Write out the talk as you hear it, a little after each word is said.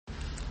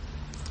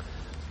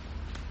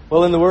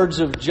Well, in the words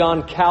of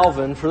John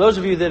Calvin, for those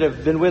of you that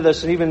have been with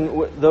us, and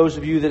even those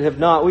of you that have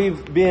not,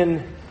 we've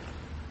been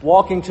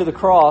walking to the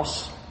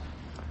cross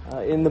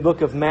in the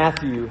book of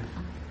Matthew.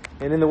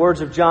 And in the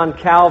words of John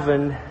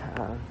Calvin,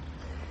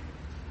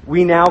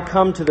 we now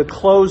come to the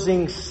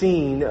closing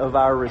scene of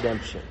our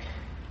redemption.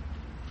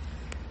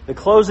 The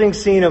closing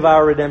scene of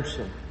our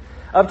redemption.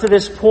 Up to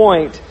this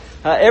point,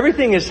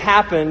 everything has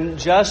happened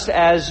just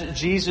as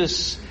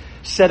Jesus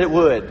said it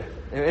would.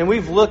 And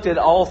we've looked at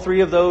all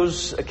three of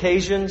those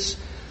occasions.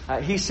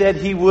 He said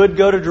He would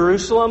go to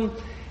Jerusalem.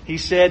 He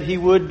said He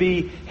would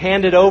be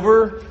handed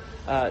over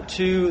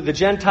to the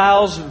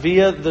Gentiles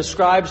via the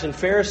scribes and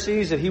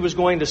Pharisees, that He was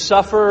going to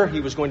suffer,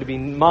 He was going to be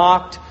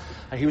mocked,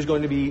 He was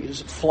going to be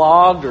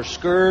flogged or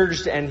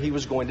scourged, and He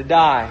was going to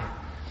die.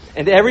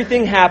 And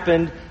everything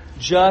happened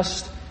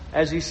just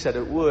as He said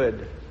it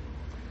would.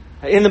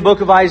 In the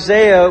book of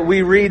Isaiah,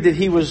 we read that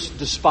He was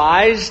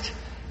despised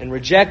and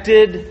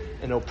rejected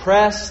and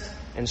oppressed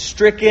and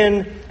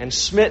stricken and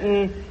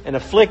smitten and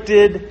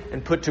afflicted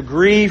and put to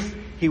grief.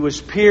 He was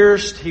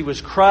pierced, He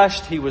was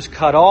crushed, He was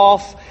cut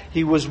off,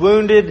 He was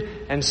wounded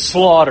and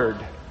slaughtered.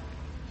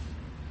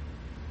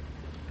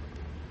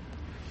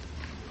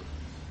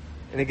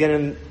 And again,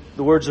 in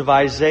the words of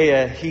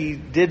Isaiah, He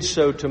did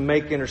so to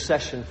make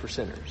intercession for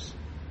sinners.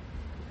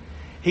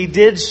 He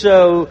did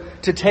so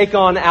to take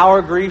on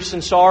our griefs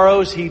and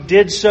sorrows. He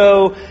did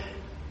so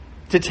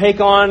to take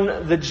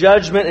on the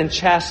judgment and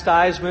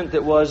chastisement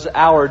that was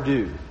our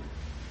due.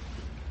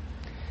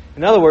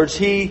 In other words,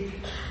 He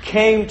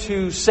came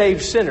to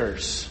save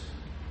sinners.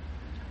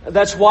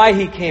 That's why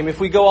He came. If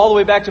we go all the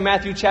way back to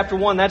Matthew chapter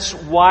 1, that's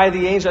what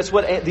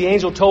the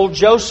angel told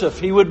Joseph.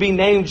 He would be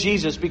named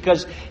Jesus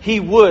because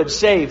He would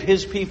save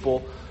His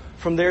people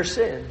from their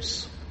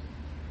sins.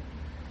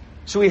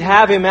 So we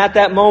have Him at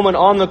that moment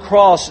on the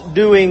cross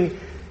doing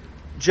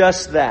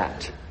just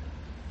that.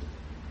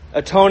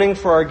 Atoning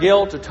for our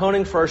guilt,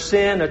 atoning for our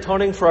sin,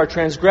 atoning for our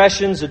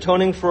transgressions,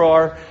 atoning for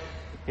our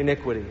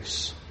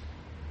iniquities.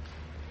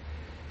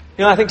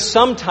 You know, I think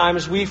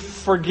sometimes we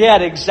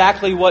forget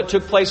exactly what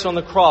took place on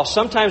the cross.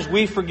 Sometimes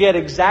we forget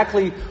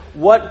exactly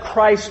what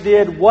Christ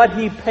did, what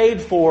He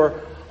paid for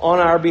on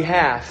our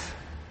behalf.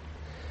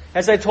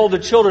 As I told the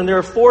children, there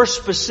are 4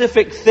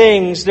 specific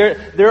things.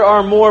 There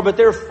are more, but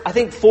there are, I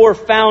think, 4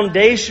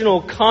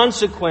 foundational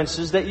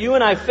consequences that you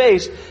and I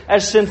face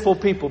as sinful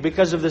people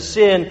because of the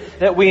sin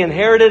that we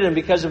inherited and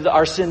because of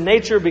our sin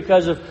nature,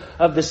 because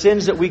of the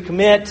sins that we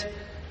commit.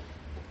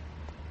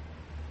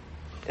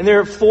 And there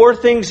are 4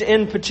 things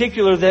in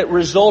particular that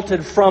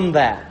resulted from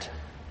that.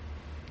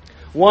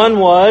 One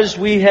was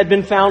we had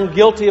been found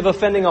guilty of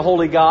offending a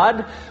holy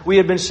God. We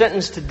had been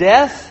sentenced to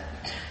death.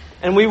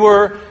 And we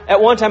were, at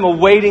one time,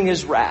 awaiting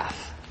His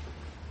wrath.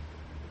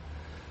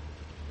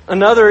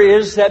 Another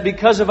is that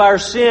because of our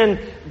sin,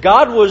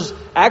 God was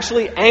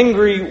actually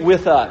angry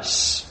with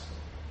us.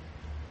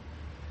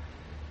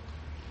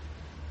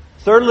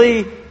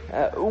 Thirdly,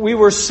 we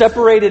were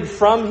separated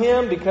from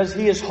Him because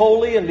He is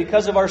holy, and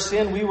because of our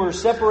sin, we were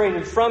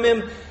separated from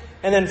Him.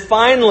 And then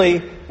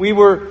finally, we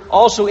were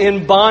also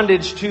in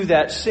bondage to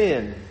that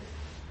sin.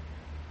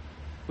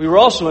 We were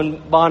also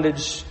in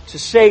bondage to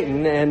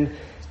Satan, and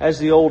as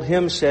the old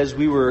hymn says,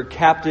 we were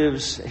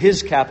captives,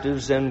 His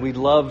captives, and we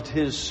loved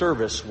His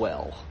service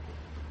well.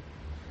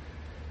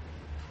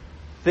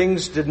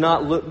 Things did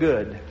not look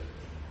good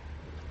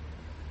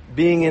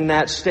being in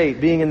that state,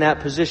 being in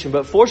that position.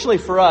 But fortunately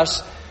for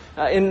us,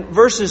 in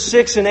verses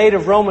 6 and 8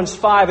 of Romans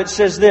 5, it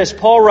says this.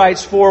 Paul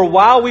writes, "For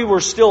while we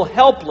were still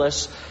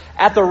helpless,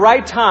 at the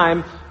right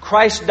time,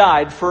 Christ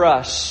died for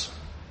us."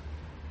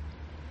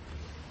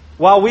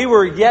 While we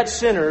were yet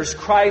sinners,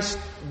 Christ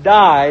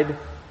died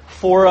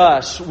for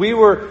us. We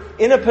were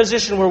in a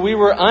position where we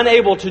were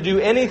unable to do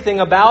anything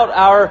about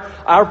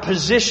our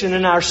position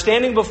and our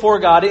standing before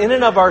God in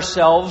and of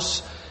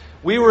ourselves.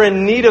 We were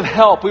in need of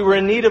help. We were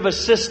in need of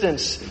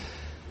assistance.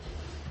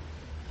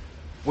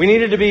 We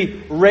needed to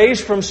be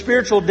raised from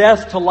spiritual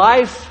death to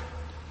life.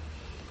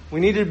 We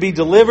needed to be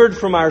delivered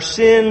from our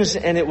sins,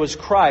 and it was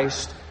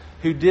Christ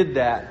who did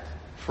that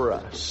for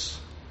us.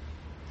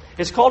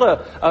 It's called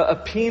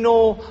a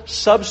penal,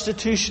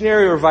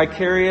 substitutionary, or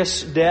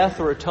vicarious death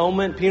or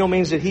atonement. Penal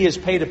means that He has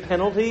paid a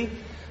penalty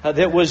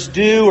that was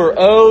due or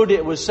owed.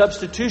 It was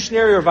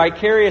substitutionary or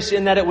vicarious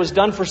in that it was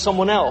done for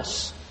someone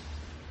else.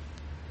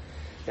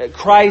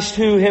 Christ,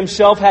 who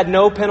Himself had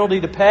no penalty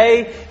to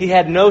pay, He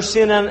had no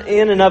sin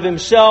in and of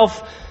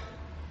Himself,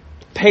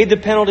 paid the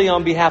penalty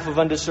on behalf of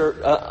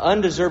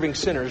undeserving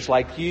sinners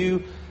like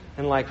you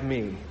and like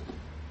me.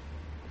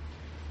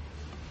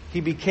 He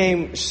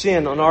became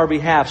sin on our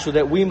behalf so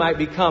that we might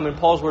become, in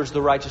Paul's words,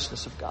 the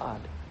righteousness of God.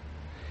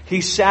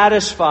 He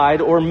satisfied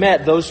or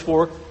met those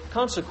 4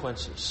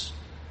 consequences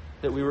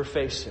that we were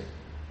facing.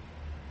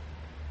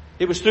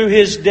 It was through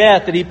His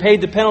death that He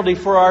paid the penalty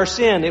for our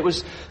sin. It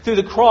was through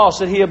the cross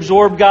that He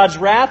absorbed God's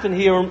wrath and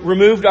He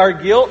removed our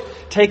guilt,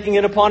 taking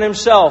it upon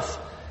Himself.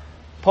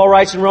 Paul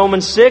writes in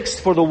Romans 6,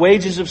 "For the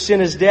wages of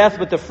sin is death,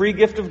 but the free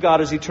gift of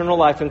God is eternal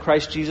life in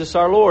Christ Jesus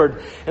our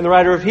Lord." And the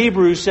writer of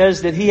Hebrews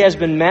says that He has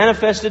been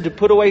manifested to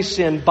put away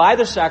sin by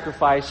the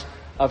sacrifice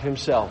of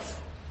Himself.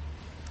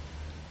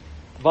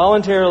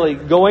 Voluntarily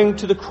going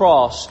to the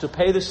cross to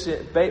pay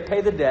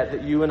the debt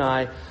that you and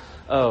I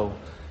owe.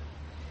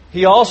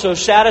 He also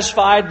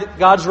satisfied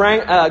God's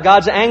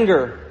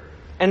anger,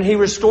 and He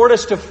restored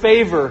us to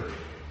favor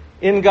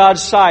in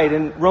God's sight.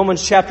 In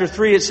Romans chapter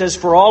 3 it says,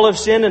 "For all have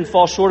sinned and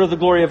fall short of the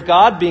glory of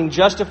God, being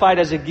justified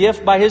as a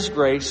gift by His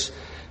grace,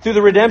 through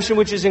the redemption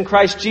which is in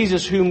Christ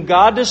Jesus, whom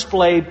God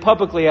displayed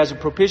publicly as a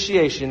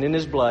propitiation in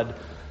His blood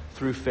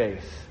through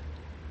faith."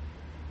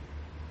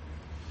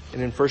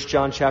 And in 1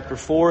 John chapter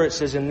 4 it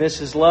says, "And this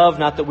is love,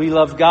 not that we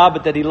loved God,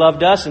 but that He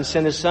loved us and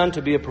sent His Son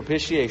to be a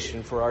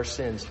propitiation for our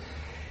sins."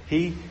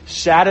 He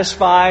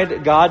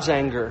satisfied God's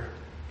anger.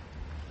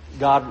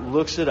 God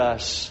looks at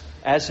us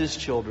as His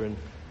children,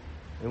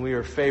 and we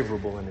are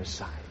favorable in His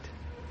sight.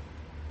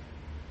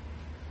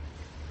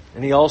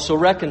 And He also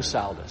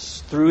reconciled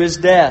us through His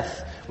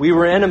death. We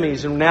were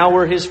enemies, and now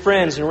we're His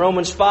friends. In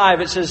Romans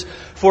 5, it says,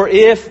 "For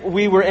if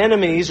we were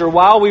enemies, or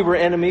while we were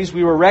enemies,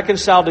 we were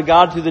reconciled to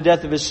God through the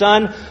death of His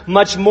Son,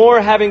 much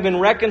more, having been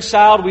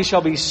reconciled, we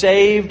shall be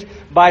saved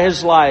by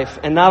His life.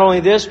 And not only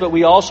this, but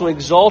we also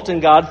exult in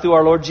God through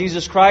our Lord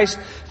Jesus Christ,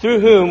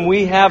 through whom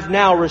we have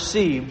now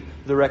received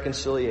the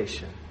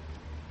reconciliation."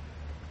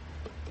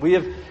 We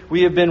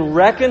have been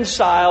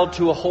reconciled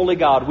to a holy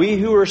God. We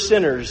who are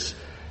sinners,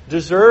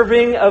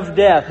 deserving of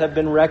death, have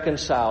been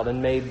reconciled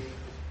and made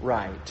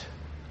right.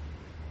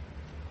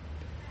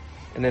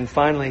 And then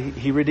finally,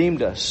 He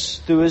redeemed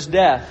us through His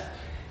death.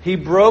 He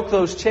broke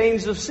those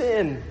chains of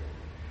sin.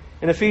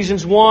 In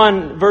Ephesians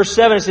 1 verse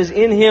 7 it says,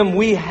 "In Him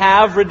we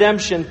have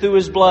redemption through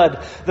His blood,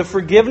 the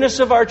forgiveness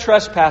of our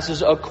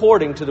trespasses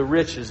according to the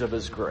riches of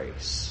His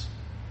grace."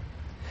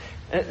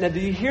 Now, do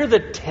you hear the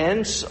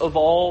tense of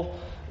all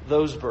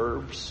those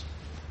verbs?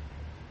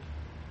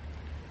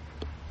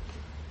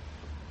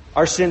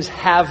 Our sins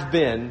have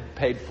been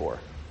paid for.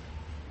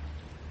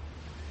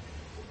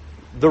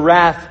 The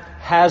wrath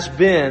has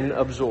been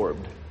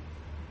absorbed.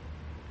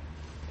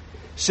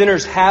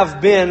 Sinners have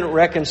been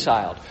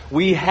reconciled.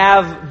 We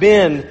have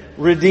been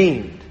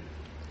redeemed.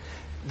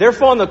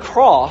 Therefore, on the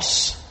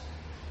cross,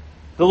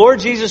 the Lord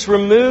Jesus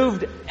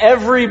removed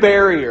every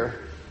barrier.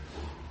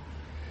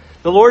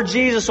 The Lord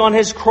Jesus on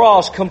His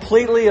cross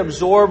completely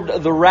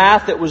absorbed the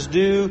wrath that was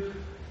due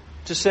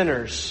to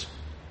sinners.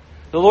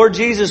 The Lord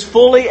Jesus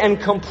fully and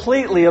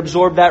completely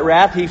absorbed that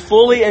wrath. He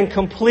fully and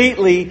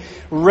completely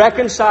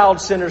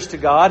reconciled sinners to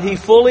God. He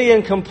fully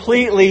and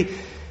completely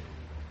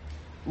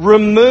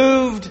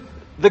removed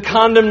the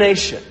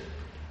condemnation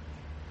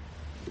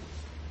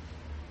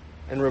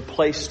and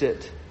replaced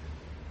it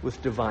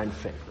with divine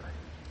favor.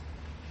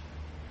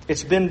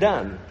 It's been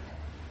done.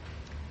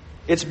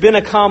 It's been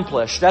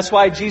accomplished. That's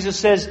why Jesus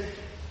says,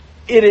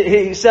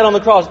 He said on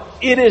the cross,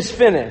 "It is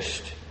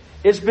finished."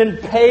 It's been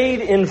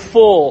paid in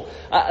full.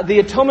 The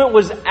atonement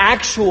was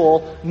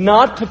actual,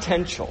 not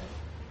potential.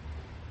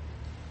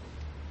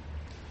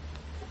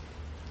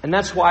 And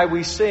that's why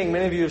we sing,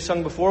 many of you have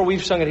sung before,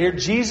 we've sung it here,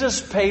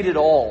 Jesus paid it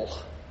all.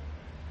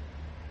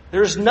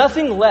 There's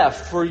nothing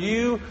left for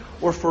you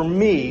or for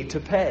me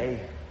to pay.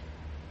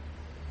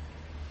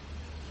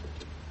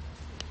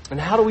 And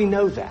how do we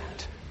know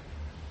that?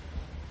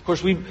 Of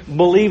course, we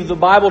believe the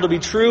Bible to be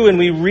true and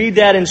we read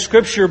that in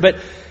Scripture, but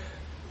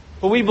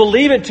we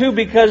believe it too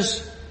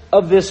because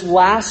of this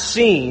last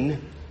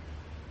scene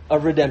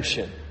of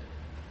redemption.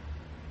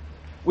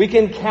 We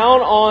can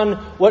count on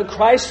what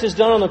Christ has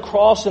done on the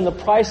cross and the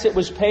price that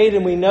was paid,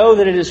 and we know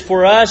that it is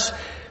for us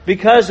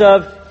because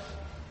of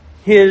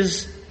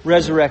His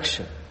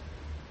resurrection.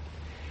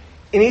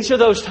 In each of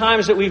those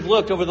times that we've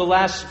looked over the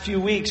last few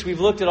weeks, we've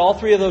looked at all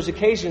three of those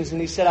occasions,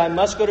 and He said, "I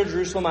must go to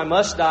Jerusalem, I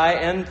must die,"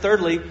 and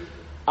thirdly,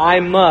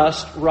 "I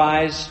must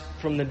rise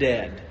from the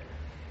dead."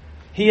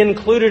 He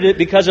included it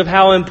because of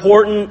how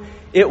important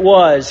it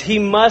was. He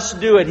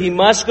must do it. He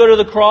must go to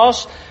the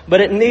cross, but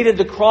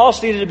the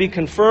cross needed to be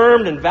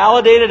confirmed and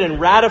validated and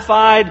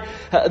ratified.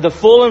 The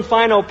full and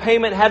final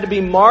payment had to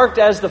be marked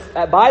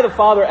by the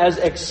Father as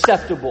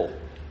acceptable.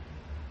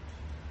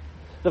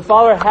 The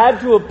Father had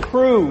to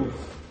approve.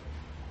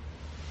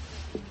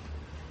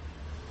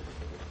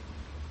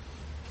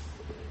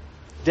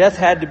 Death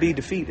had to be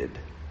defeated.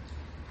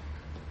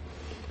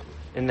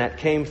 And that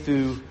came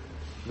through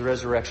the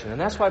resurrection.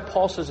 And that's why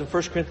Paul says in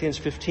 1 Corinthians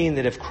 15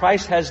 that if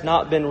Christ has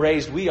not been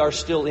raised, we are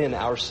still in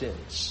our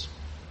sins.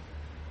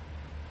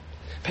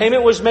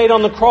 Payment was made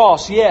on the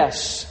cross,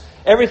 yes.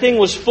 Everything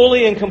was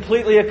fully and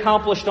completely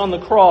accomplished on the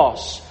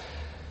cross.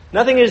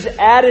 Nothing is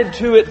added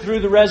to it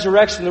through the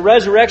resurrection. The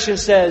resurrection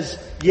says,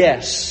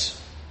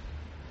 yes,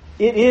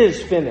 it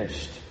is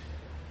finished.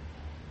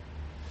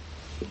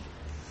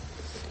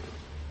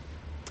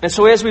 And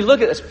so as we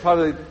look at this,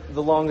 probably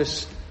the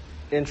longest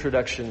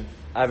introduction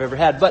I've ever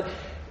had. But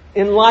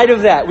in light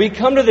of that, we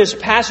come to this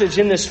passage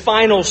in this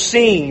final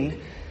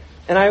scene,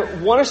 and I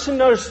want us to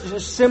notice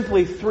just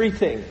simply three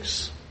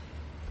things.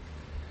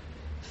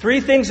 Three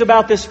things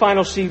about this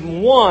final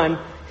scene. One,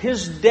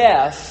 his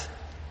death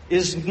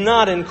is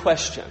not in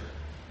question.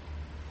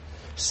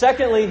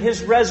 Secondly,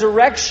 his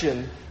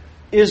resurrection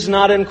is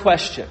not in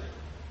question.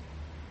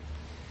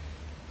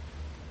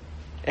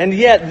 And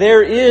yet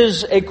there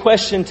is a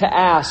question to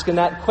ask, and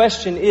that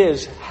question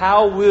is,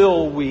 how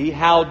will we,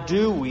 how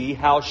do we,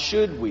 how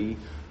should we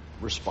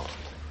respond?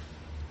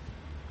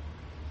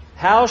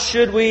 How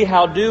should we,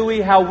 how do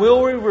we, how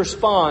will we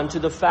respond to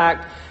the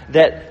fact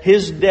that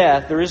his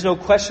death, there is no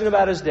question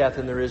about his death,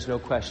 and there is no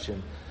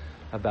question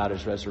about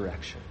his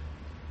resurrection?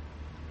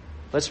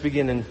 Let's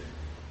begin in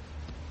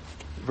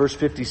verse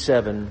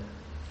 57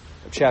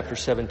 of chapter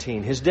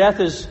 17.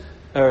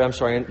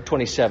 In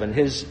 27.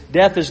 His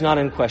death is not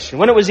in question.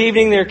 When it was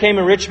evening, there came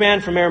a rich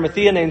man from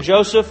Arimathea named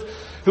Joseph,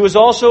 who was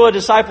also a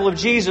disciple of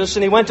Jesus,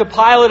 and he went to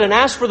Pilate and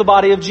asked for the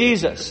body of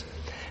Jesus.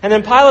 And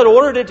then Pilate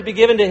ordered it to be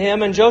given to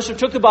him, and Joseph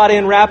took the body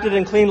and wrapped it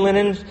in a clean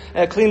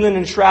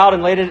linen shroud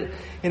and laid it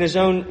in his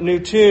own new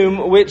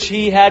tomb, which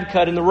he had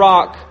cut in the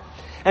rock.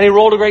 And he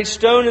rolled a great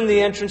stone in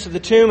the entrance of the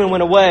tomb and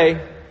went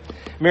away.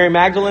 Mary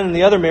Magdalene and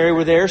the other Mary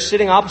were there,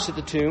 sitting opposite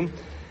the tomb.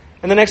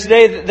 And the next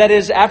day, that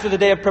is, after the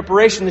day of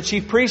preparation, the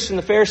chief priests and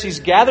the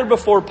Pharisees gathered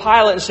before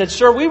Pilate and said,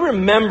 "Sir, we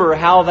remember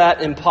how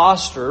that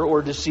impostor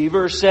or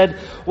deceiver said,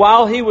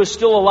 while he was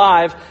still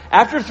alive,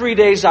 'After 3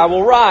 days I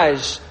will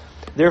rise.'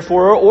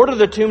 Therefore, order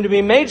the tomb to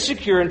be made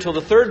secure until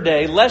the third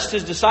day, lest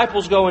his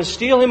disciples go and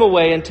steal him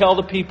away and tell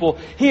the people,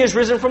 'He is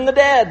risen from the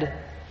dead.'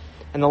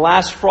 And the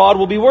last fraud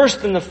will be worse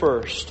than the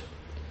first."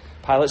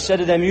 Pilate said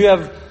to them, "You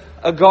have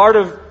a guard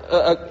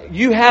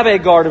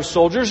of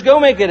soldiers. Go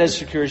make it as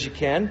secure as you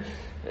can."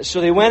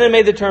 So they went and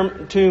made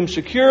the tomb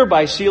secure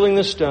by sealing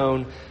the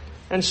stone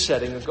and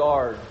setting a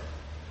guard.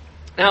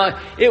 Now,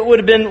 it would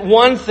have been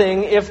one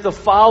thing if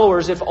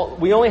if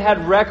we only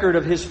had record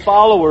of his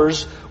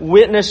followers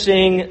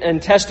witnessing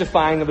and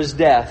testifying of his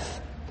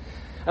death.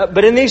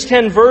 But in these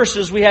 10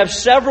 verses, we have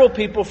several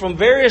people from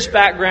various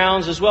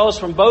backgrounds, as well as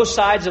from both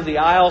sides of the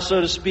aisle,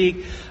 so to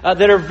speak,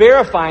 that are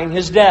verifying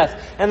his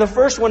death. And the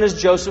first one is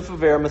Joseph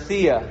of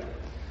Arimathea.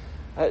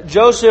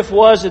 Joseph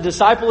was a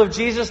disciple of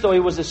Jesus, though he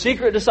was a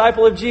secret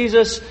disciple of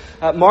Jesus.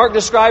 Mark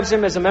describes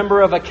him as a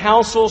member of a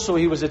council, so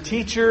he was a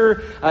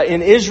teacher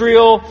in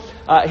Israel.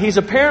 He's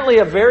apparently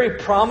a very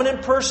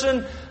prominent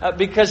person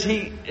because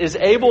he is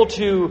able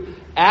to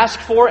ask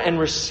for and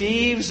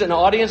receives an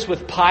audience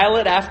with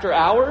Pilate after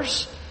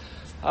hours.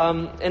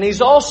 And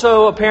he's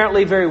also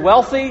apparently very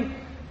wealthy.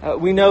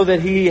 We know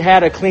that he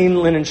had a clean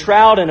linen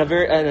shroud and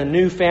a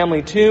new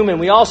family tomb. And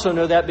we also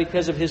know that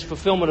because of his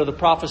fulfillment of the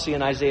prophecy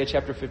in Isaiah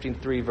chapter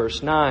 53,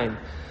 verse 9,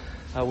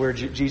 where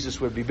Jesus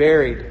would be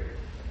buried.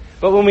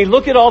 But when we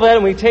look at all that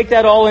and we take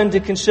that all into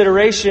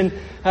consideration,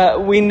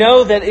 we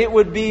know that it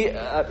would be,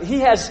 he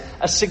has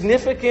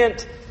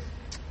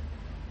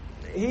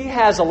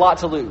a lot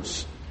to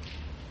lose.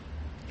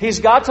 He's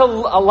got a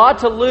lot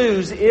to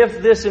lose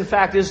if this in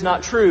fact is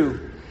not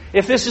true.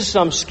 If this is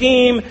some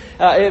scheme,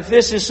 if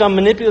this is some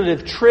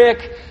manipulative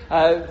trick,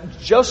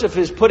 Joseph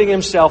is putting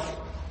himself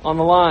on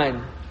the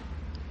line.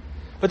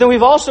 But then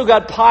we've also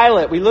got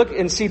Pilate. We look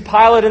and see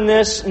Pilate in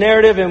this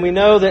narrative, and we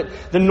know that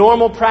the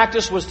normal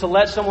practice was to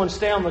let someone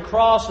stay on the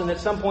cross, and at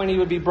some point he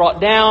would be brought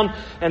down,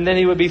 and then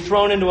he would be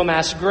thrown into a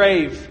mass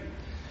grave.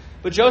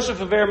 But Joseph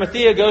of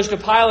Arimathea goes to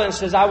Pilate and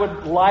says, "I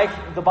would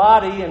like the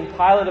body." And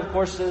Pilate, of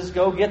course, says,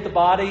 "Go get the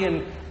body."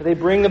 And they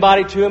bring the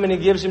body to him and he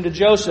gives him to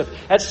Joseph.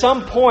 At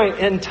some point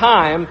in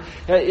time,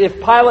 if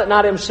Pilate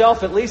not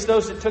himself, at least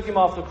those that took him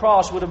off the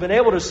cross would have been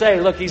able to say,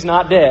 "Look, he's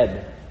not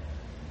dead."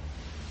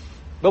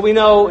 But we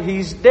know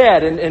he's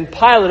dead. And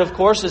Pilate, of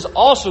course, has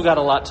also got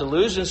a lot to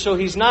lose. And so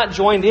he's not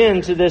joined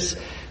into this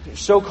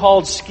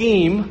so-called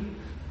scheme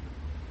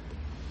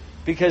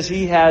because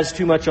he has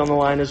too much on the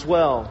line as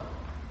well.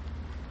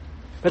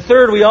 But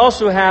third, we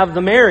also have the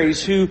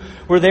Marys who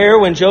were there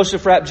when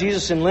Joseph wrapped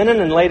Jesus in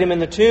linen and laid him in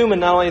the tomb. And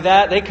not only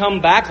that, they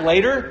come back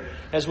later,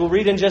 as we'll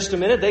read in just a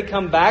minute, they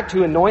come back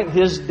to anoint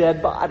his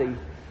dead body.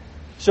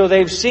 So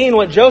they've seen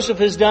what Joseph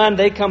has done.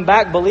 They come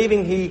back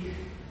believing he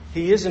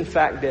is in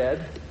fact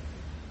dead.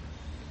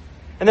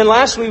 And then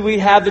lastly, we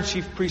have the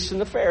chief priests and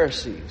the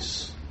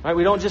Pharisees. Right?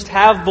 We don't just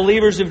have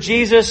believers of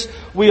Jesus,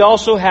 we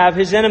also have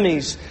his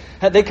enemies.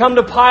 They come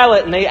to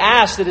Pilate and they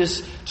ask that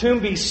his tomb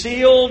be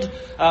sealed,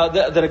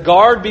 that a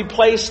guard be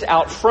placed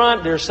out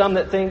front. There are some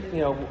that think,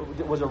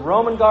 was a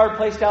Roman guard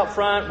placed out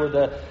front?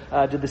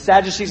 Did the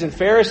Sadducees and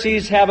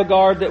Pharisees have a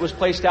guard that was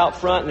placed out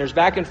front? And there's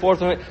back and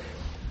forth on it.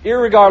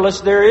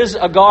 Irregardless, there is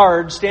a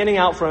guard standing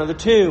out front of the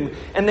tomb.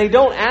 And they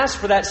don't ask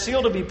for that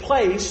seal to be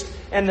placed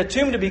and the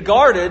tomb to be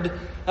guarded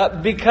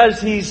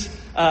because he's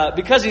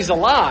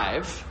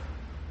alive.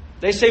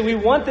 They say, we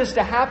want this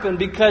to happen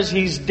because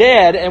he's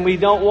dead and we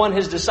don't want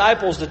his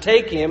disciples to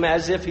take him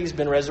as if he's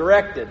been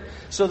resurrected.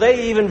 So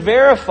they even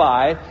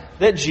verify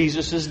that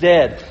Jesus is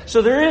dead.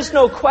 So there is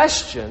no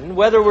question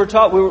whether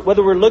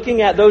we're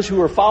looking at those who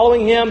were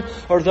following him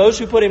or those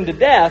who put him to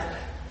death,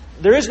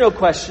 there is no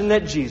question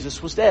that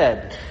Jesus was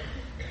dead.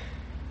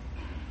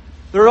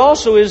 There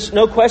also is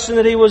no question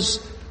that he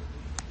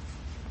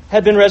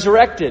had been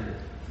resurrected.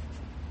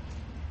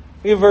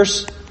 Look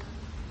at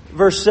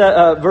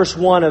verse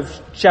 1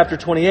 of chapter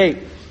 28.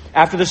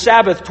 After the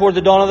Sabbath, toward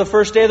the dawn of the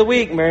first day of the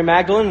week, Mary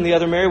Magdalene and the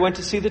other Mary went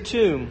to see the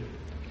tomb.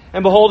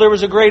 And behold, there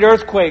was a great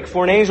earthquake,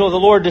 for an angel of the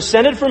Lord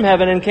descended from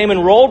heaven and came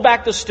and rolled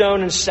back the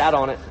stone and sat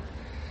on it.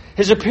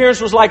 His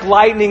appearance was like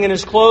lightning, and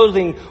his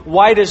clothing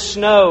white as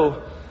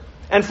snow.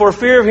 And for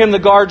fear of him, the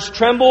guards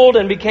trembled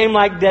and became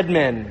like dead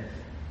men.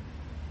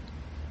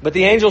 But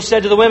the angel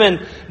said to the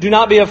women, "Do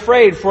not be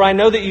afraid, for I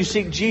know that you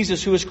seek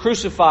Jesus who was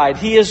crucified.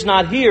 He is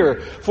not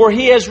here, for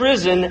he has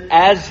risen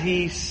as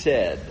he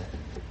said.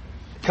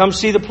 Come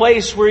see the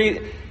place where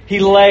he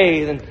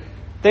lay.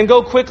 Then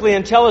go quickly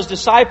and tell his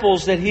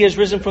disciples that he has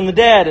risen from the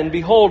dead. And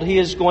behold, he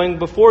is going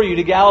before you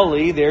to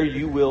Galilee. There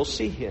you will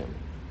see him.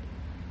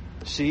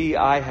 See,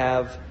 I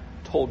have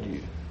told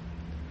you."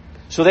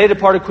 So they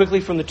departed quickly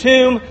from the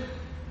tomb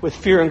with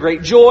fear and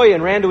great joy,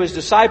 and ran to his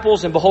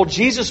disciples. And behold,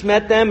 Jesus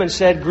met them and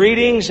said,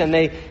 "Greetings." And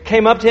they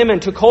came up to him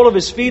and took hold of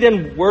his feet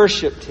and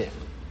worshipped him.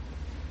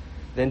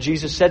 Then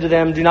Jesus said to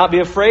them, "Do not be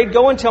afraid.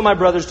 Go and tell my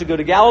brothers to go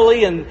to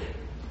Galilee, and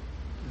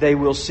they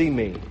will see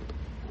me."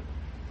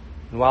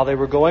 And while they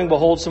were going,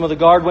 behold, some of the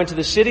guard went to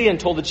the city and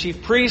told the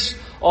chief priests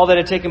all that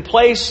had taken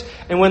place.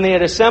 And when they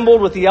had assembled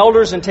with the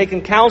elders and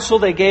taken counsel,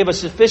 they gave a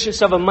sufficient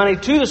sum of money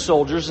to the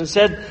soldiers and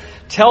said,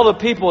 "Tell the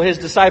people his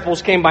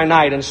disciples came by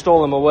night and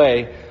stole him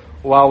away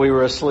while we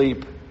were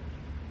asleep.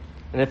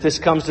 And if this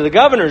comes to the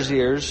governor's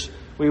ears,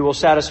 we will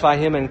satisfy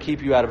him and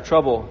keep you out of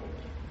trouble."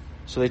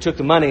 So they took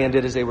the money and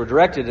did as they were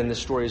directed, and this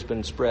story has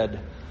been spread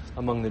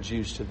among the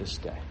Jews to this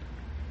day.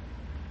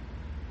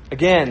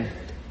 Again,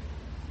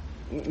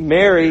 the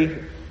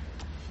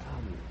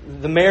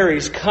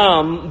Marys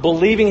come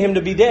believing him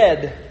to be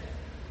dead.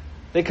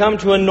 They come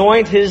to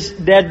anoint his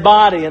dead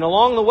body. And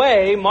along the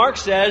way, Mark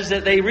says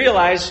that they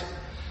realize,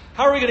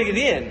 how are we going to get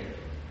in?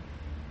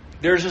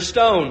 There's a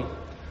stone.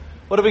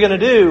 What are we going to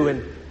do?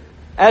 And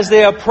as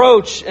they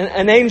approach,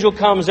 an angel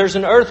comes. There's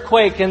an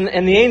earthquake,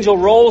 and the angel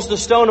rolls the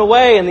stone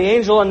away, and the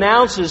angel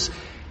announces,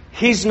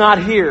 "He's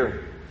not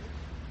here.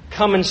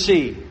 Come and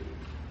see."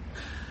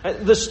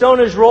 The stone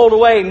is rolled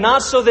away,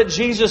 not so that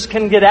Jesus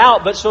can get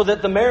out, but so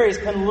that the Marys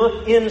can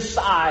look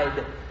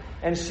inside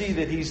and see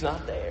that he's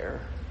not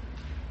there.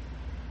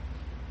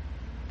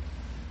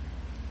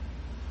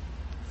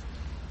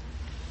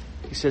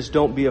 He says,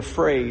 "Don't be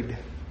afraid.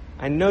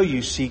 I know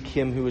you seek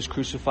him who was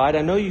crucified.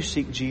 I know you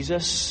seek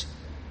Jesus."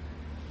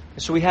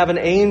 And so we have an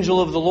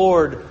angel of the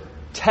Lord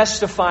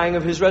testifying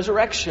of his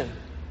resurrection.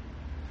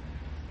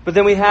 But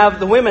then we have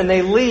the women.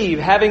 They leave,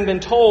 having been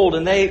told,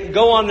 and they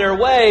go on their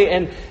way.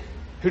 And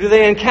who do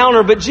they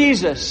encounter but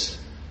Jesus?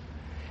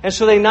 And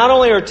so they not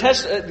only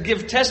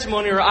give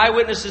testimony or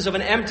eyewitnesses of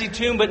an empty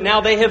tomb, but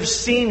now they have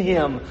seen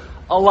him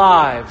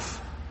alive.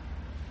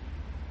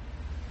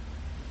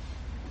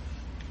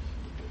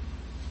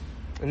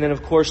 And then,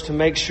 of course, to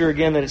make sure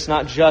again that it's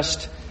not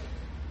just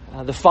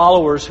the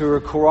followers who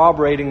are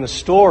corroborating the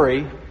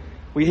story,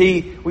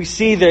 we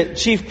see the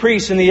chief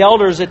priests and the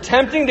elders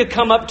attempting to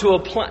come up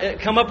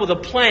with a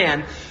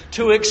plan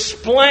to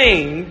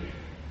explain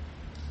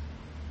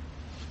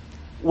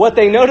what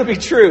they know to be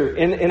true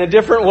in a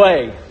different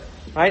way.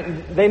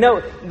 Right? They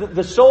know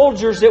the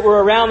soldiers that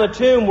were around the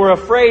tomb were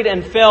afraid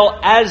and fell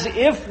as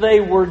if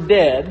they were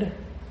dead,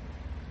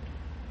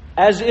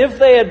 as if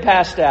they had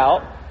passed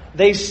out.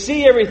 They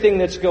see everything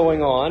that's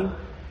going on.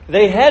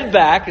 They head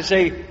back and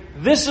say,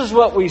 "This is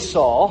what we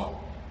saw."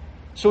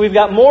 So we've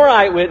got more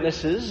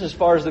eyewitnesses as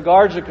far as the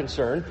guards are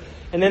concerned.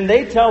 And then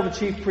they tell the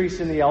chief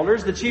priests and the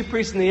elders. The chief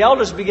priests and the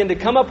elders begin to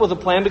come up with a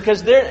plan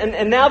because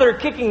and now they're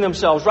kicking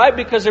themselves, right?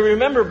 Because they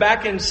remember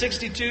back in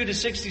 62 to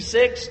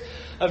 66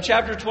 of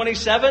chapter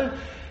 27,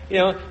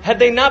 had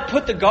they not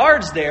put the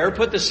guards there,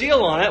 put the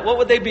seal on it, what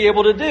would they be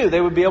able to do? They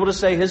would be able to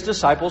say his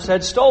disciples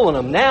had stolen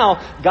him. Now,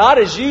 God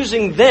is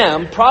using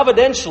them,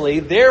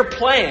 providentially, their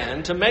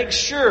plan to make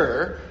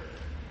sure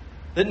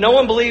that no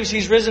one believes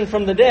he's risen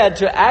from the dead,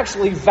 to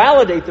actually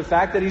validate the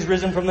fact that he's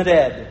risen from the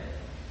dead.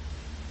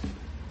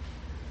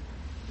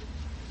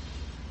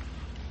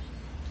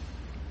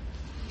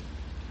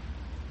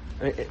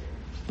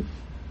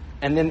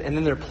 And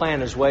then their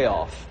plan is way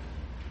off.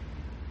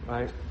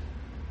 Right?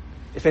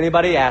 If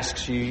anybody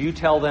asks you, you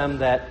tell them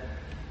that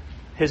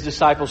his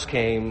disciples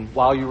came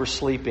while you were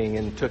sleeping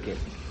and took him.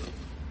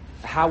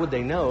 How would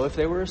they know if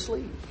they were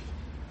asleep?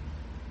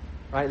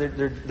 Right?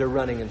 They're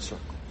running in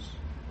circles.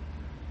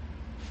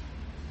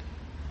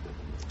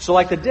 So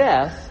like the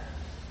death,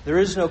 there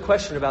is no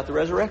question about the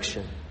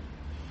resurrection.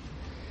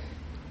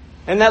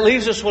 And that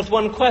leaves us with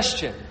one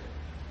question.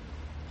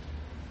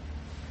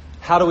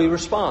 How do we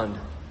respond?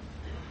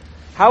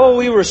 How will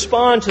we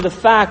respond to the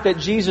fact that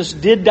Jesus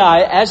did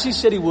die as he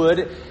said he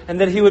would, and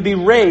that he would be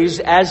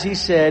raised as he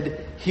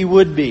said he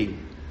would be?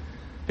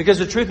 Because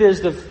the truth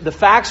is, the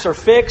facts are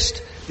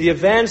fixed. The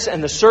events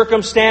and the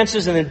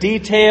circumstances and the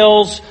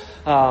details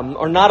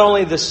are not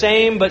only the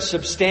same, but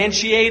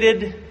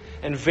substantiated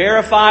and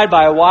verified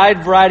by a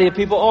wide variety of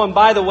people. Oh, and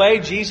by the way,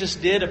 Jesus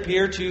did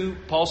appear to,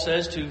 Paul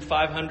says, to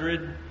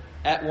 500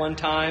 at one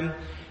time,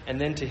 and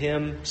then to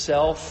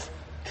himself.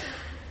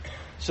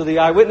 So the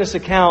eyewitness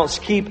accounts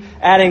keep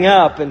adding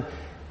up, and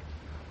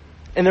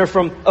they're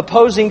from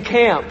opposing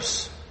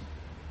camps.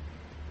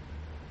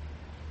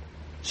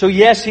 So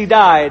yes, He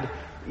died.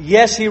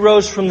 Yes, He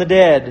rose from the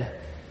dead.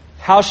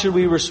 How should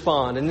we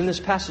respond? And in this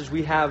passage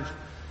we have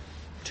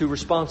two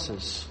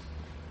responses.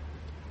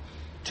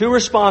 Two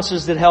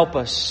responses that help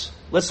us.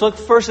 Let's look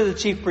first at the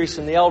chief priests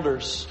and the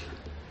elders.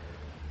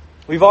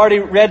 We've already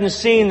read and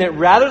seen that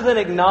rather than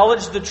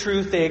acknowledge the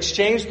truth, they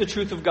exchange the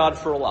truth of God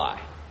for a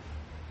lie.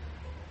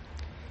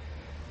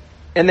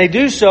 And they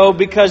do so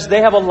because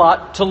they have a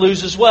lot to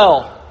lose as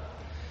well.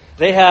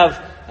 They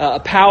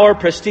have power,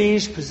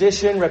 prestige,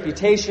 position,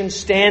 reputation,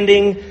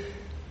 standing,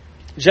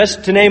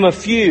 just to name a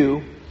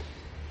few.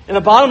 And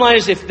the bottom line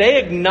is, if they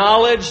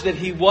acknowledge that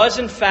He was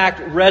in fact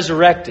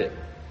resurrected,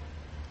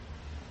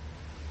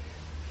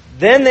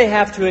 then they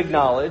have to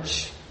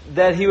acknowledge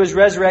that He was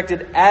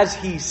resurrected as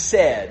He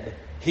said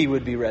He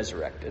would be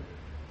resurrected.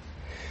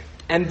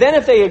 And then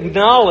if they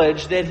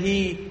acknowledge that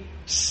He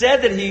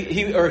said that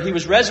He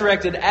was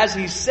resurrected as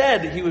He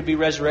said He would be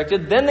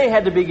resurrected, then they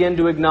had to begin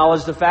to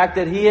acknowledge the fact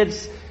that He had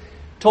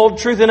told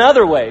truth in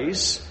other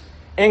ways,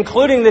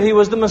 including that He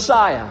was the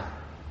Messiah.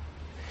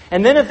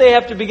 And then if they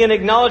have to begin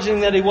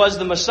acknowledging that He was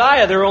the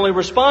Messiah, their only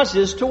response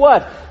is to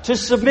what? To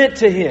submit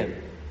to Him.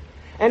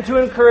 And to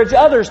encourage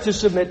others to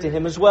submit to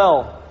Him as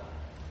well.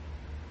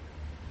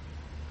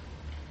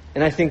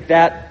 And I think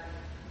that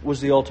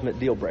was the ultimate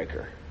deal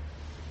breaker.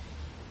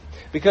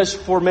 Because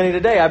for many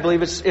today, I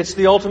believe it's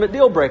the ultimate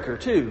deal breaker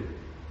too.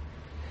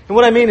 And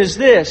what I mean is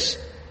this.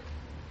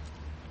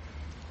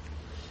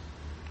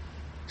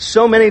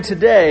 So many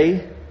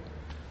today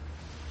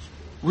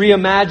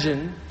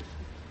reimagine,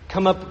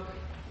 come up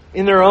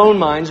in their own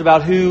minds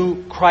about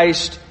who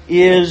Christ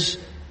is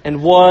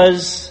and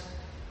was.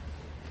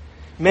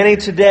 Many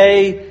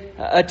today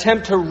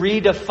attempt to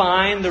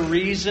redefine the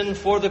reason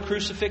for the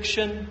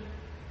crucifixion.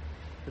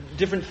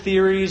 Different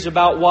theories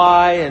about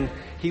why, and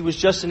He was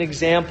just an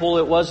example.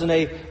 It wasn't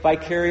a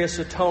vicarious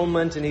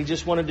atonement, and He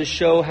just wanted to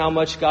show how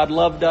much God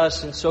loved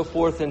us and so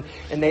forth. And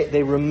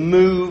they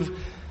remove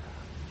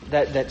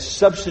that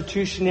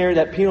substitutionary,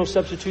 that penal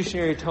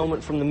substitutionary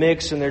atonement from the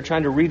mix, and they're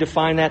trying to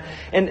redefine that.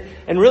 And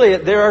really,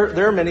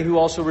 there are many who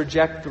also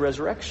reject the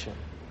resurrection.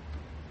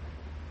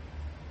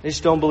 They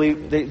just don't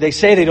believe. They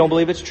say they don't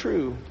believe it's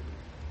true.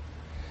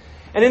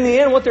 And in the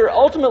end, what they're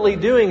ultimately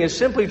doing is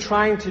simply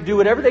trying to do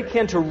whatever they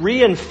can to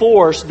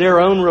reinforce their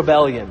own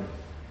rebellion.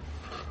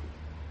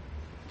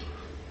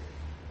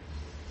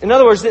 In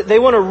other words, they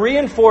want to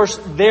reinforce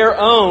their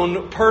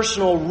own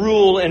personal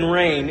rule and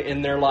reign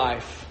in their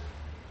life.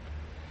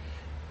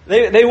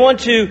 They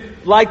want to,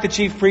 like the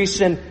chief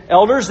priests and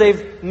elders,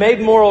 they've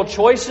made moral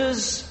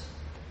choices.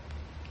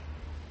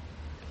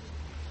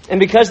 And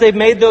because they've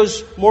made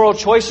those moral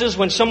choices,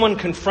 when someone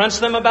confronts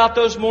them about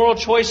those moral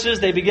choices,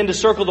 they begin to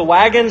circle the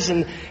wagons,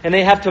 and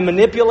they have to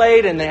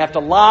manipulate, and they have to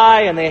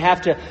lie, and they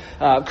have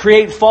to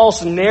create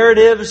false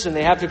narratives, and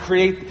they have to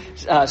create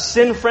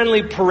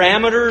sin-friendly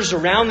parameters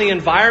around the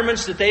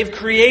environments that they've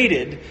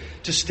created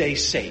to stay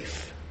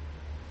safe.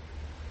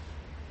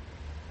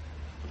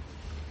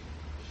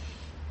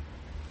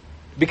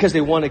 Because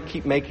they want to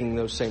keep making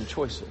those same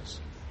choices.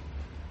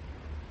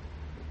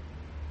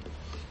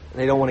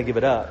 They don't want to give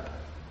it up.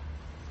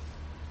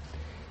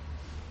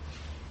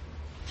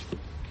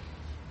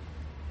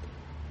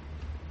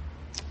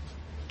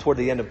 Toward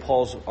the end of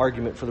Paul's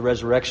argument for the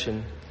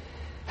resurrection,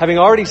 having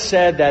already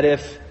said that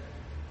if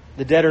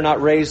the dead are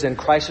not raised, then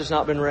Christ has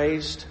not been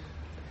raised,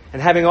 and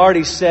having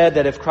already said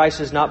that if Christ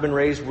has not been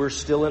raised, we're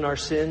still in our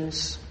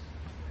sins,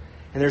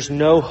 and there's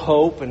no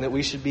hope, and that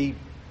we should be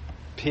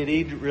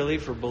pitied, really,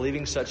 for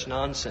believing such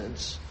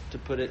nonsense, to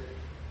put it,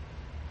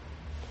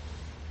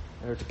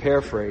 or to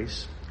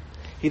paraphrase,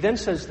 he then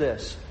says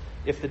this: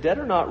 if the dead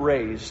are not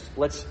raised,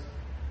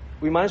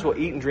 we might as well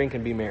eat and drink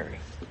and be merry.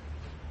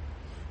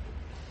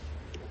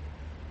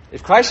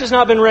 If Christ has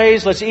not been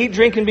raised, let's eat,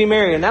 drink, and be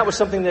merry. And that was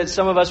something that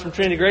some of us from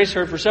Trinity Grace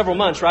heard for several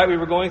months, right? We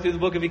were going through the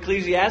book of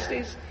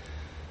Ecclesiastes.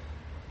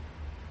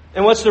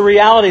 And what's the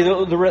reality?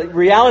 The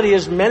reality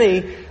is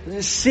many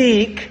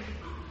seek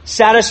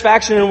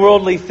satisfaction in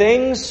worldly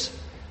things.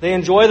 They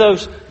enjoy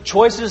those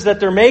choices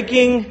that they're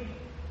making.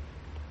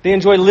 They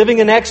enjoy living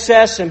in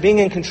excess and being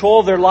in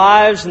control of their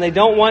lives. And they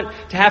don't want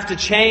to have to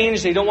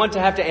change. They don't want to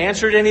have to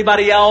answer to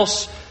anybody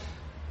else.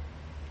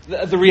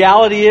 The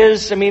reality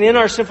is, in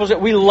our sinful state,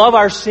 we love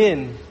our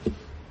sin.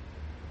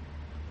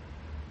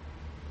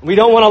 We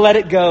don't want to let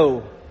it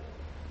go.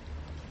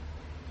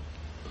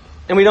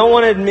 And we don't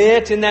want to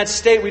admit in that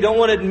state, we don't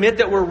want to admit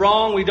that we're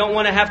wrong. We don't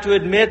want to have to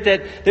admit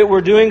that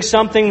we're doing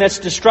something that's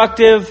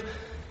destructive.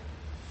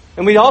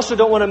 And we also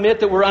don't want to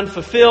admit that we're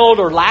unfulfilled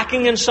or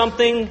lacking in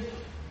something.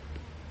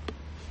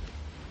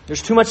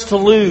 There's too much to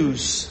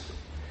lose.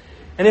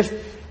 And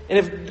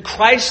if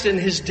Christ and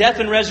His death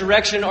and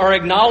resurrection are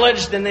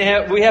acknowledged, then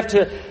we have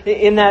to,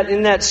 in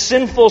that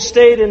sinful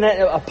state,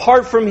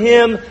 apart from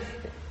Him,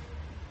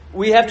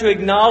 we have to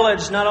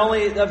acknowledge not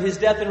only of His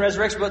death and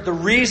resurrection, but the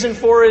reason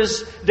for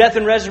His death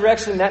and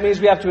resurrection. That means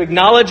we have to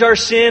acknowledge our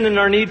sin and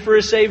our need for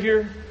a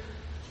Savior.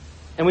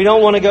 And we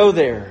don't want to go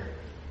there.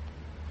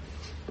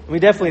 We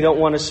definitely don't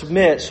want to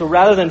submit. So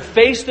rather than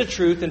face the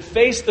truth and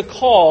face the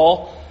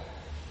call,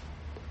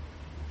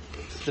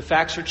 the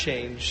facts are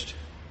changed.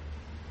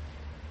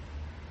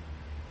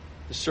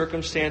 The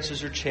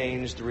circumstances are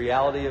changed. The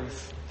reality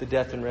of the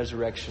death and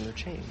resurrection are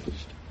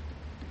changed.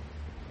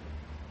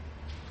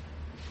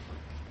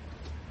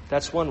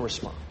 That's one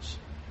response.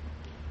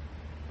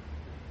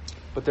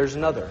 But there's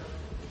another.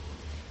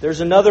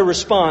 There's another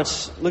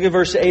response. Look at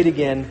verse 8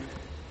 again.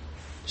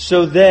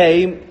 So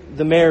they,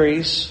 the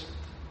Marys,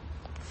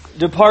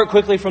 depart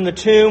quickly from the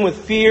tomb with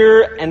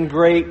fear and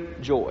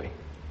great joy,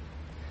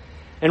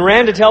 and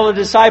ran to tell the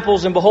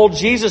disciples, and behold,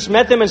 Jesus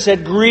met them and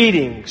said,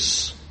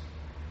 "Greetings."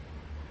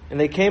 And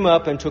they came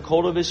up and took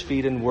hold of His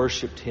feet and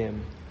worshipped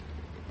Him.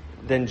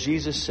 Then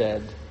Jesus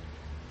said,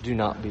 "Do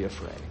not be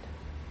afraid."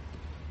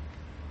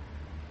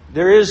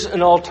 There is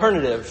an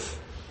alternative.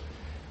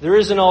 There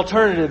is an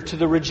alternative to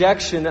the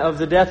rejection of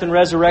the death and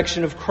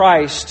resurrection of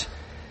Christ.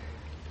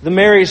 The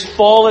Marys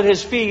fall at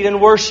His feet and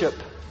worship.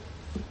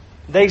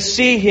 They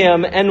see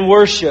Him and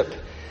worship.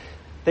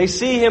 They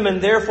see Him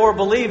and therefore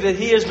believe that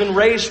He has been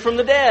raised from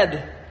the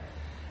dead.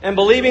 And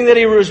believing that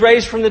He was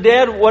raised from the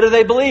dead, what do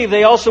they believe?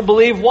 They also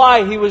believe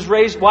why He was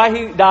raised, why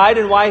He died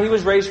and why He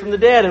was raised from the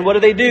dead. And what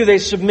do? They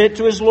submit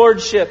to His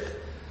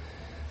lordship.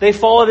 They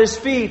fall at His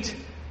feet.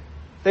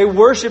 They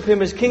worship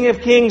Him as King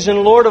of Kings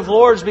and Lord of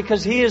Lords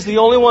because He is the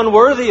only one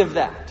worthy of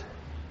that.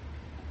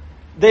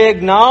 They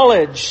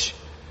acknowledge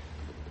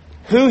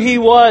who He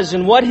was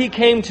and what He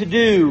came to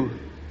do.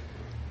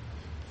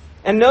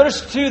 And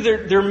notice too,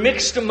 their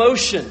mixed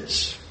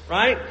emotions,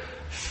 right?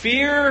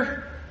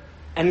 Fear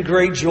and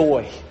great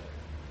joy.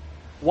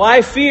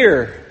 Why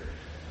fear?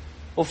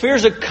 Well, fear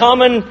is a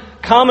common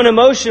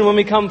emotion when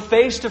we come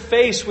face to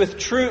face with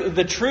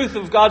the truth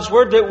of God's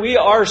Word that we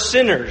are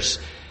sinners,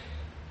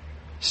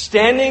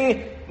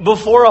 standing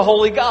before a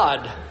holy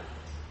God.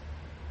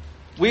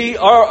 We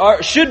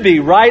should be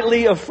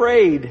rightly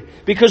afraid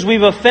because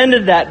we've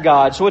offended that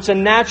God. So it's a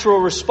natural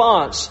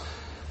response.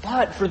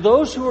 But for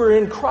those who are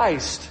in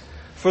Christ,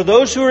 for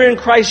those who are in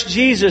Christ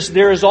Jesus,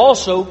 there is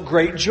also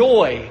great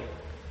joy.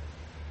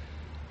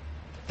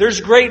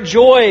 There's great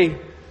joy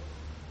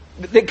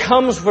that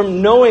comes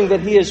from knowing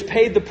that He has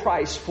paid the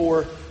price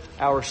for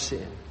our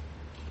sin.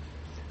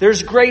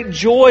 There's great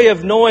joy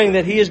of knowing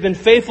that He has been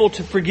faithful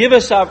to forgive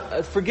us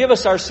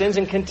our sins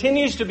and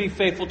continues to be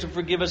faithful to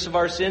forgive us of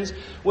our sins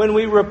when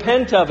we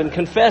repent of and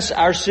confess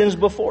our sins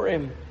before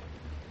Him.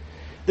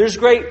 There's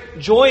great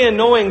joy in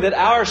knowing that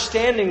our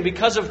standing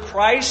because of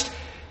Christ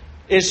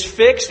is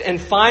fixed and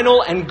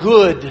final and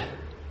good.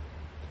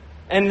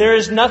 And there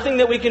is nothing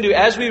that we can do.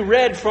 As we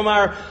read from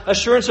our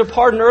assurance of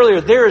pardon earlier,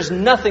 there is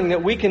nothing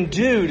that we can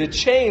do to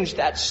change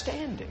that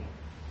standing.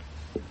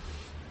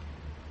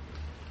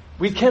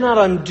 We cannot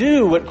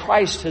undo what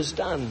Christ has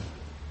done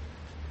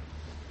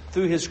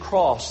through His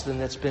cross, then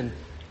that's been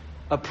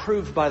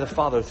approved by the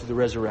Father through the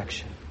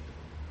resurrection.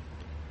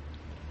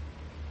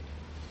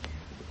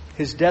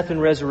 His death and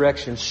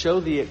resurrection show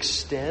the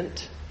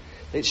extent.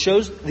 It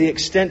shows the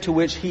extent to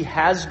which He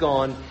has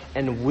gone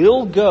and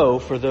will go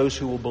for those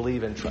who will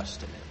believe and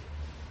trust in Him.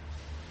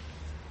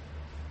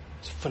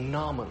 It's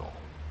phenomenal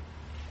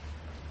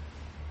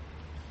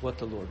what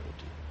the Lord will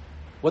do.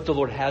 What the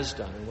Lord has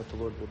done and what the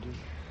Lord will do.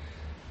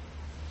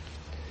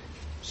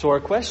 So our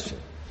question,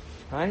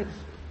 right?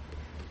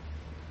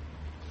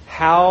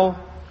 How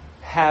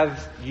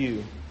have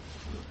you?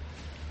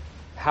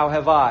 How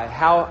have I?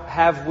 How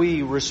have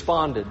we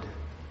responded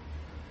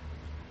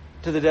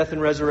to the death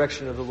and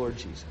resurrection of the Lord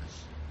Jesus?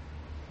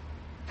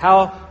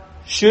 How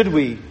should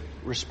we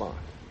respond?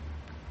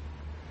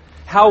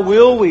 How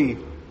will we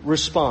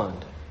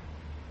respond?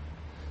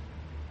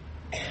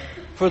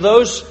 For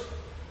those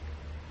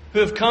who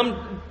have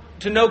come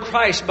to know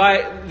Christ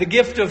by the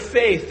gift of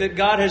faith that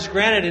God has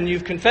granted, and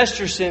you've confessed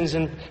your sins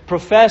and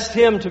professed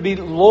Him to be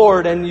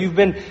Lord, and you've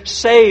been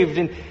saved,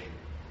 and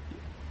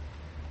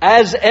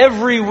as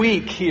every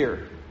week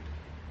here,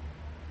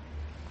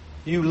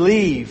 you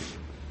leave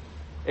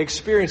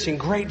experiencing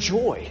great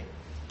joy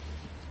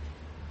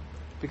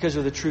because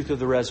of the truth of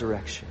the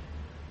resurrection.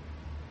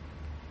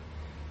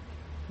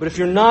 But if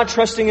you're not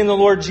trusting in the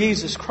Lord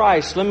Jesus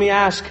Christ, let me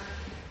ask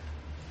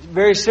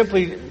very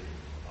simply,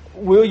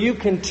 will you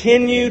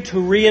continue to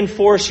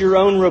reinforce your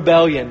own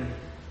rebellion?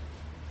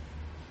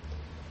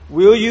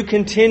 Will you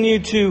continue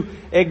to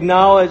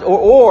acknowledge,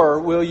 or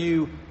will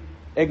you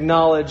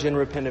acknowledge and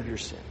repent of your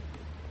sin?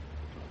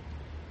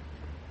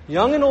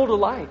 Young and old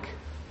alike.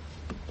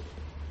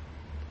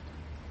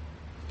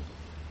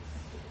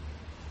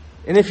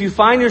 And if you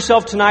find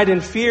yourself tonight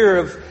in fear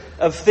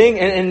of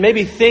and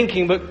maybe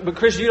thinking, but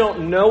Chris, you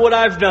don't know what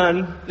I've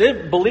done.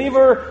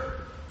 Believer,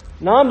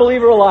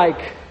 non-believer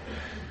alike.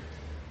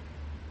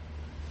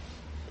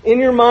 In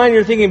your mind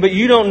you're thinking, but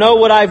you don't know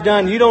what I've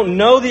done. You don't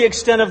know the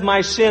extent of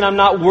my sin. I'm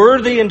not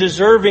worthy and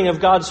deserving of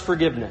God's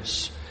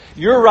forgiveness.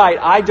 You're right,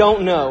 I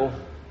don't know.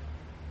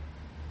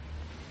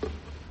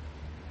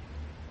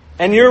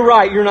 And you're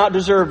right, you're not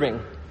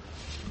deserving.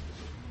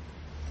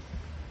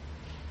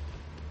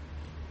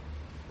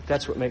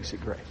 That's what makes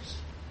it grace.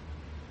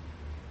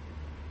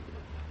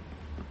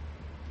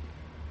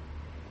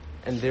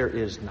 And there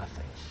is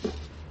nothing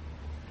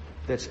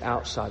that's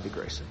outside the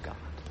grace of God.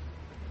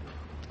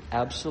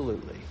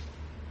 Absolutely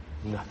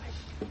nothing.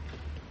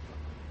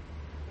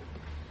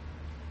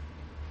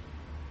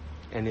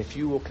 And if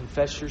you will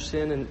confess your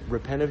sin and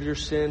repent of your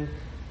sin,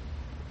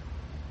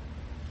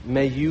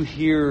 may you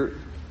hear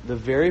the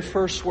very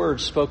first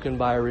words spoken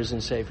by a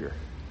risen Savior.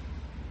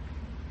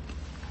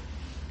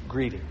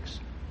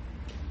 Greetings.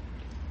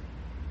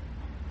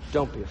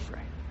 Don't be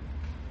afraid.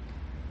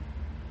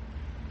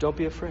 Don't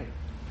be afraid.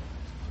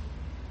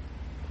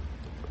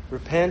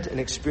 Repent and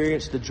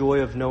experience the joy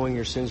of knowing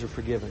your sins are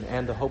forgiven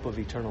and the hope of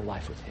eternal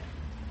life with Him.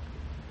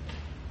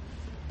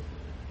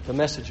 The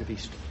message of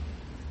Easter.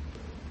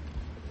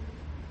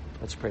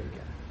 Let's pray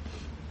together.